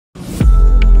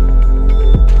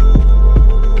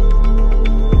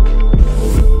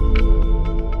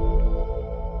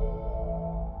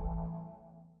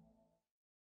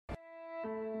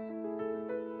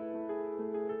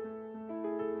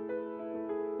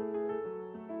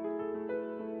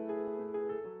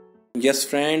Yes,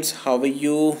 friends, how are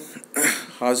you?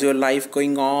 How's your life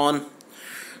going on?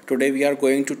 Today we are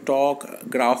going to talk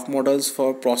graph models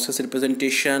for process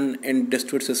representation in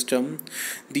distributed system.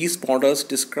 These models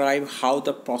describe how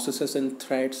the processes and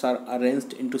threads are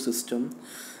arranged into system.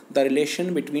 The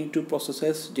relation between two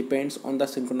processes depends on the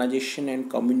synchronization and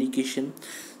communication.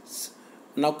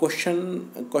 Now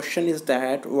question is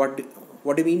that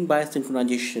what do you mean by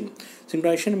synchronization?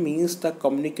 Synchronization means the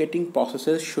communicating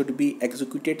processes should be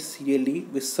executed serially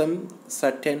with some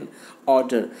certain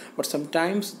order, but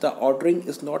sometimes the ordering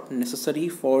is not necessary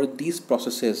for these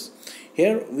processes.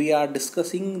 Here we are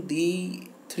discussing the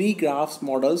three graphs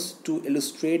models to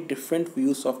illustrate different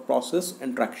views of process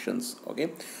interactions.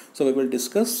 Okay, so we will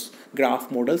discuss graph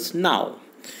models now.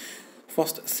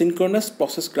 First, synchronous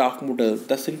process graph model.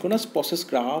 The synchronous process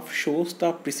graph shows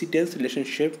the precedence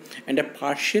relationship and a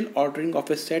partial ordering of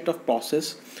a set of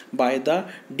process by the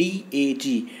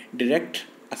DAG, direct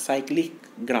acyclic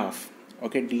graph.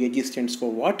 Okay, DAG stands for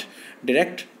what?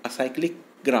 Direct acyclic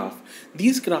graph.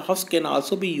 These graphs can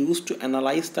also be used to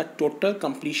analyze the total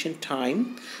completion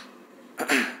time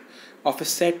of a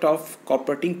set of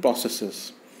cooperating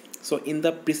processes. So in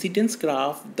the precedence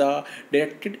graph, the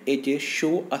directed edges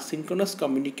show a synchronous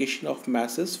communication of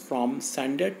masses from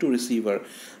sender to receiver.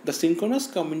 The synchronous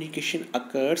communication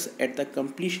occurs at the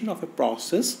completion of a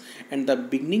process and the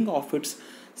beginning of its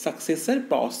successor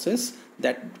process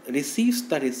that receives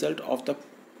the result of the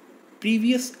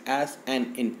previous as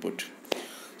an input.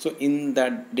 So in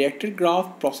the directed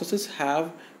graph, processes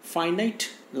have finite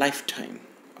lifetime.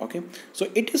 Okay, so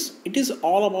it is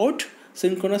all about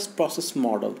synchronous process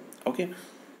model. Okay,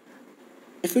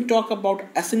 if we talk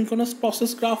about asynchronous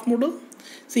process graph model,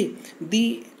 see,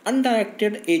 the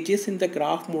undirected edges in the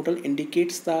graph model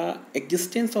indicates the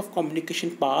existence of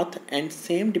communication path and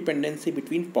same dependency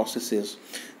between processes.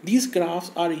 These graphs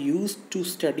are used to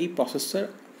study processor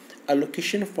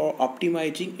allocation for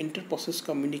optimizing inter-process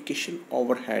communication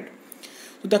overhead.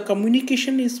 So the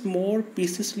communication is more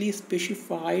precisely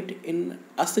specified in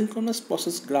asynchronous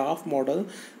process graph model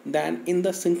than in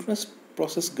the synchronous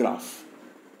process graph,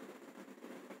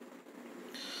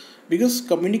 because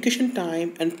communication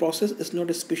time and process is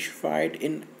not specified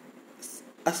in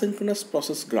asynchronous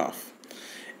process graph,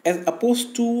 as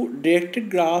opposed to directed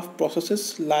graph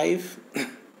processes live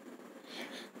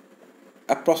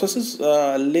processes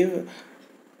live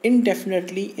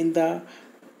indefinitely in the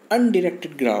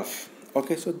undirected graph.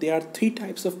 Okay, so there are three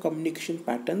types of communication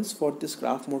patterns for this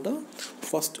graph model.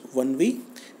 First, one way,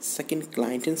 second,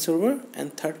 client and server,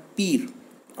 and third, peer.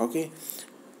 Okay,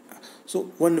 so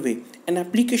one way, an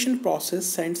application process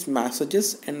sends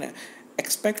messages and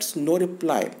expects no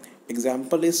reply.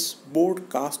 Example is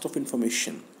broadcast of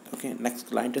information. Okay, next,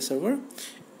 client and server,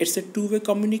 it's a two-way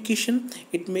communication.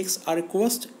 It makes a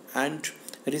request and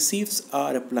receives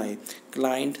a reply.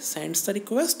 Client sends the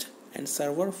request and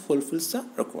server fulfills the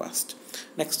request.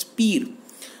 Next, peer.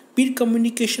 Peer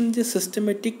communication is a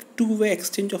systematic two-way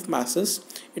exchange of messages.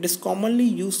 It is commonly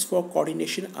used for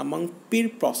coordination among peer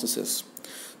processes.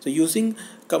 So using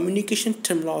communication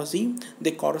terminology,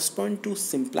 they correspond to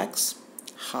simplex,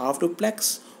 half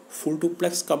duplex, full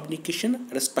duplex communication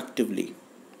respectively.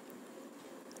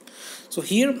 So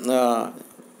here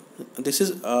this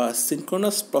is a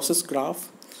synchronous process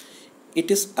graph. It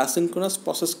is asynchronous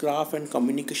process graph and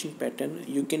communication pattern.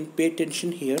 You can pay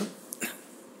attention here.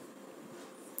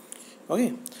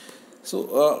 Okay,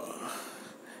 so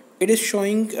it is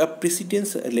showing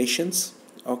precedence relations.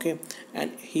 Okay,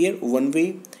 and here one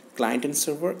way, client and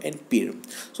server, and peer.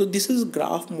 So this is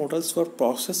graph models for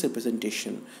process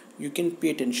representation. You can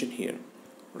pay attention here,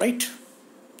 right?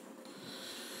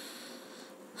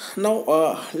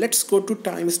 Now let's go to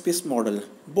time space model.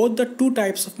 Both the two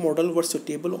types of model were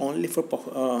suitable only for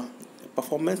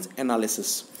performance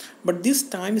analysis, but this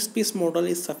time space model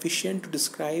is sufficient to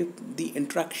describe the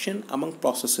interaction among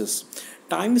processes.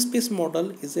 Time space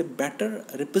model is a better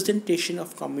representation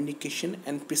of communication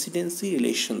and precedency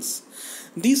relations.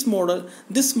 This model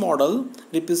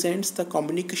represents the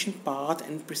communication path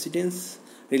and precedence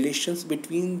relations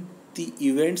between the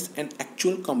events and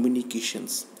actual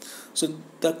communications. So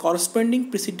the corresponding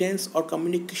precedence or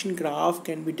communication graph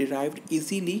can be derived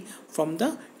easily from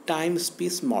the time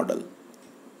space model.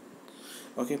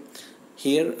 Okay,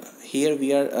 here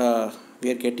we are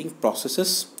getting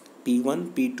processes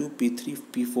P1, P2, P3,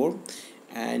 P4,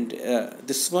 and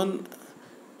this one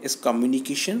is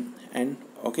communication, and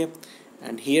okay,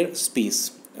 and here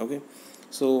space. Okay,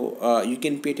 so you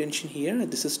can pay attention here.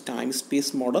 This is time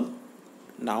space model.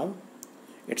 Now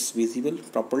it's visible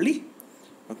properly.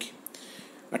 Okay,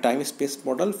 a time space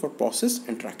model for process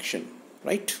interaction,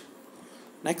 right?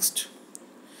 Next,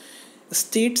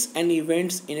 States and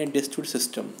events in a distributed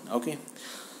system. Okay,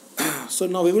 so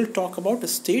now we will talk about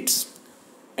states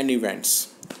and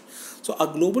events. So a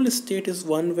global state is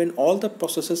one when all the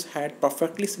processes had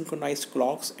perfectly synchronized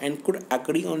clocks and could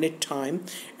agree on a time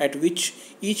at which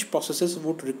each process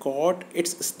would record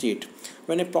its state.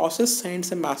 When a process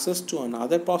sends a message to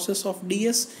another process of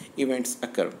DS, events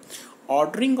occur.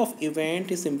 Ordering of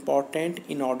event is important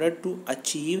in order to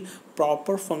achieve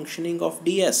proper functioning of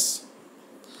DS.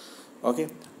 Okay,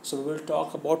 so we will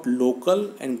talk about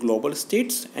local and global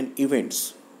states and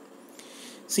events.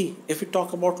 See, if we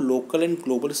talk about local and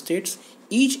global states,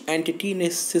 each entity in a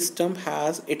system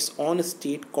has its own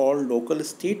state called local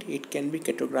state. It can be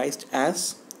categorized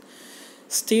as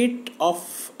state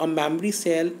of a memory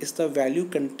cell is the value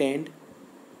contained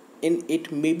in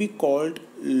it may be called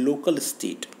local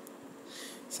state.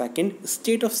 Second,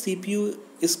 state of CPU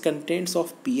is contents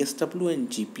of PSW and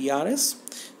GPRS.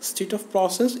 State of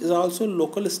process is also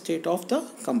local state of the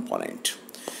component.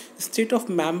 State of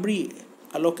memory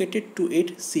allocated to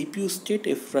it CPU state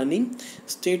if running,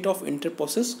 state of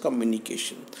interprocess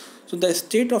communication. So the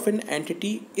state of an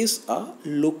entity is a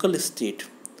local state.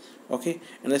 Okay,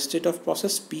 and the state of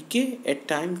process PK at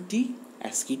time T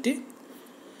ASCII T.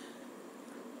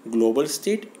 Global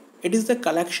state, it is the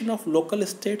collection of local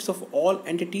states of all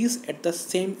entities at the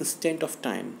same instant of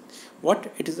time.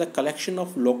 What? It is the collection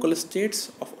of local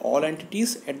states of all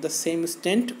entities at the same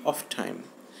instant of time.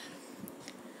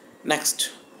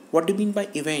 Next, what do you mean by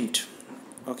event?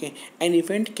 Okay, an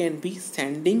event can be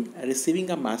sending,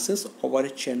 receiving a message over a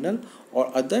channel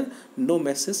or other, no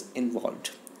message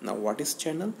involved. Now, what is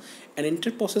channel? An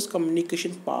interprocess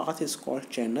communication path is called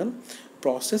channel.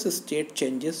 Process state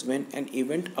changes when an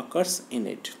event occurs in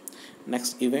it.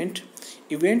 Next, event.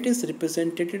 Event is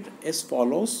represented as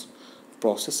follows: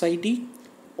 process ID,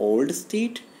 old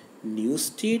state, new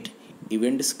state,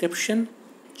 event description,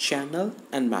 channel,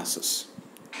 and message.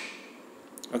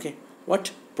 Okay,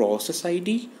 what? Process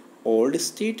ID, old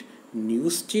state,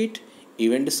 new state,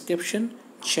 event description,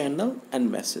 channel,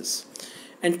 and message.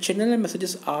 And channel and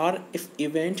messages are if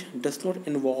event does not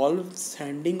involve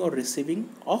sending or receiving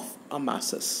of a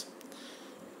message.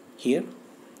 Here,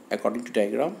 according to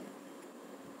diagram,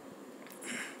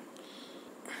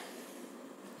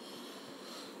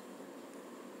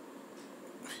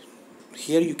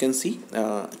 here you can see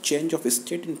change of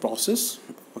state in process.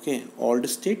 Okay, old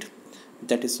state,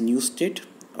 that is new state.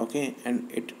 Okay,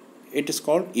 and it is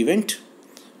called event.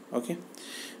 Okay,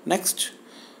 next,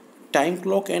 time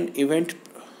clock and event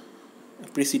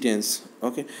precedence.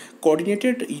 Okay,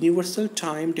 coordinated universal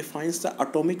time defines the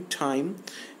atomic time.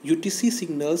 UTC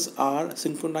signals are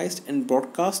synchronized and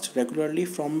broadcast regularly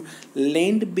from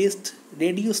land based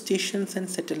radio stations and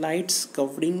satellites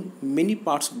covering many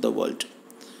parts of the world.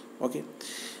 Okay,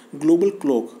 global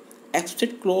clock,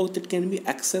 abstract clock that can be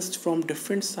accessed from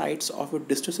different sides of a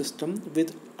district system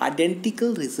with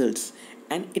identical results,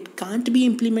 and it can't be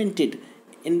implemented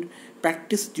in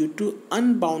practice due to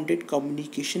unbounded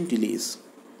communication delays.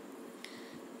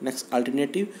 Next,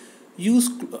 alternative, use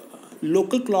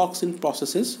local clocks in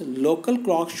processes. Local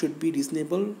clocks should be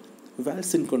reasonable, well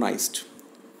synchronized.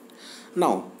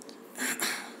 Now,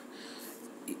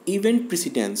 event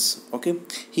precedence. Okay,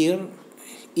 here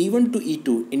event to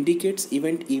E2 indicates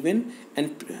event even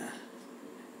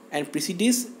and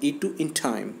precedes E2 in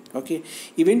time. Okay,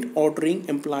 event ordering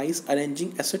implies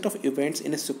arranging a set of events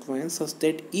in a sequence such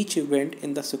that each event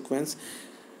in the sequence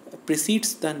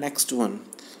precedes the next one.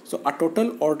 So a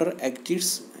total order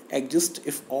exists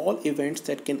if all events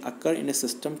that can occur in a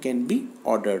system can be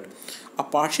ordered. A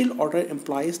partial order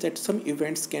implies that some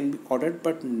events can be ordered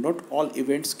but not all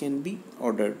events can be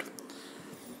ordered.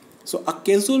 So a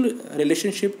causal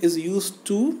relationship is used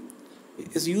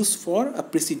for a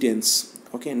precedence.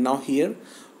 Okay, now here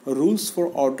rules for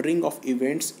ordering of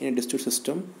events in a distributed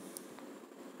system.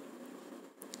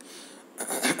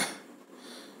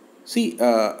 See,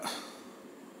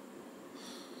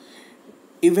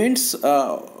 events,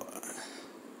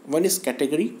 one is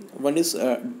category, one is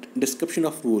description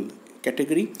of rule.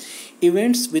 Category,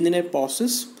 events within a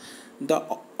process. The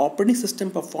operating system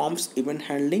performs event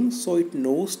handling, so it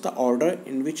knows the order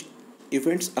in which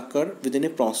events occur within a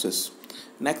process.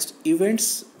 Next,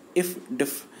 events if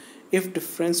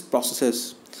different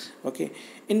processes. Okay,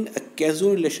 in a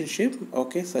causal relationship,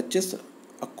 okay, such as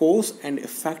a cause and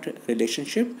effect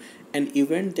relationship, an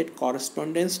event that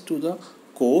corresponds to the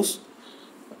cause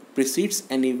precedes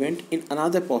an event in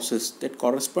another process that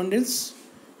corresponds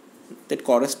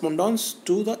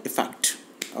to the effect.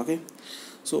 Okay,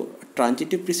 so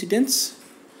transitive precedence,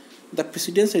 the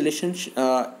precedence relationship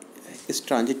is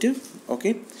transitive.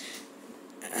 Okay,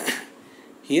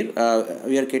 here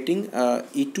we are getting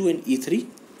E2 and E3.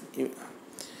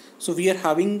 So we are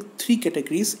having three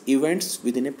categories: events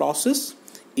within a process,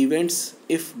 events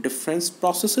if different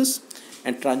processes,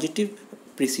 and transitive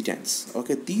precedence.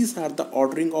 Okay, these are the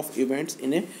ordering of events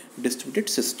in a distributed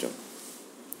system.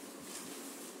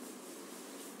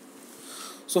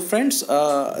 So friends,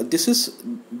 this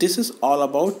is all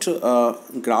about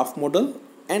graph model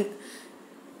and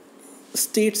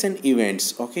states and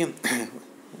events. Okay,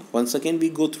 once again we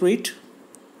go through it.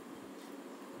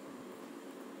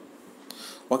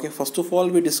 Okay, first of all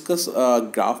we discuss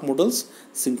graph models: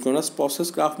 synchronous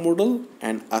process graph model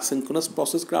and asynchronous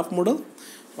process graph model.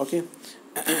 Okay,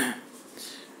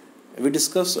 we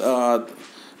discuss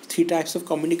three types of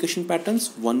communication patterns: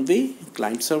 one way,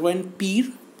 client server, and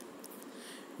peer.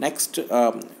 Next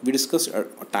we discussed a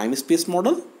time space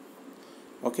model.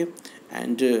 Okay,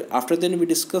 and after then we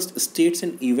discussed states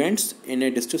and events in a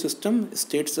distributed system: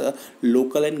 states,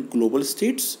 local and global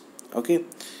states. Okay,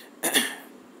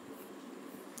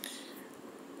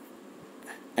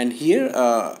 and here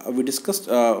we discussed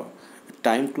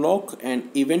time clock and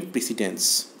event precedence.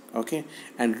 Okay,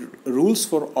 and rules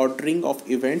for ordering of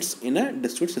events in a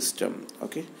distributed system.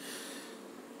 Okay,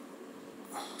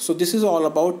 so this is all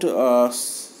about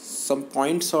some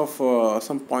points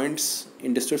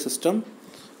in distributed system.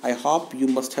 I hope you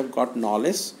must have got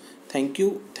knowledge. Thank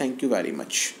you very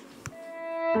much.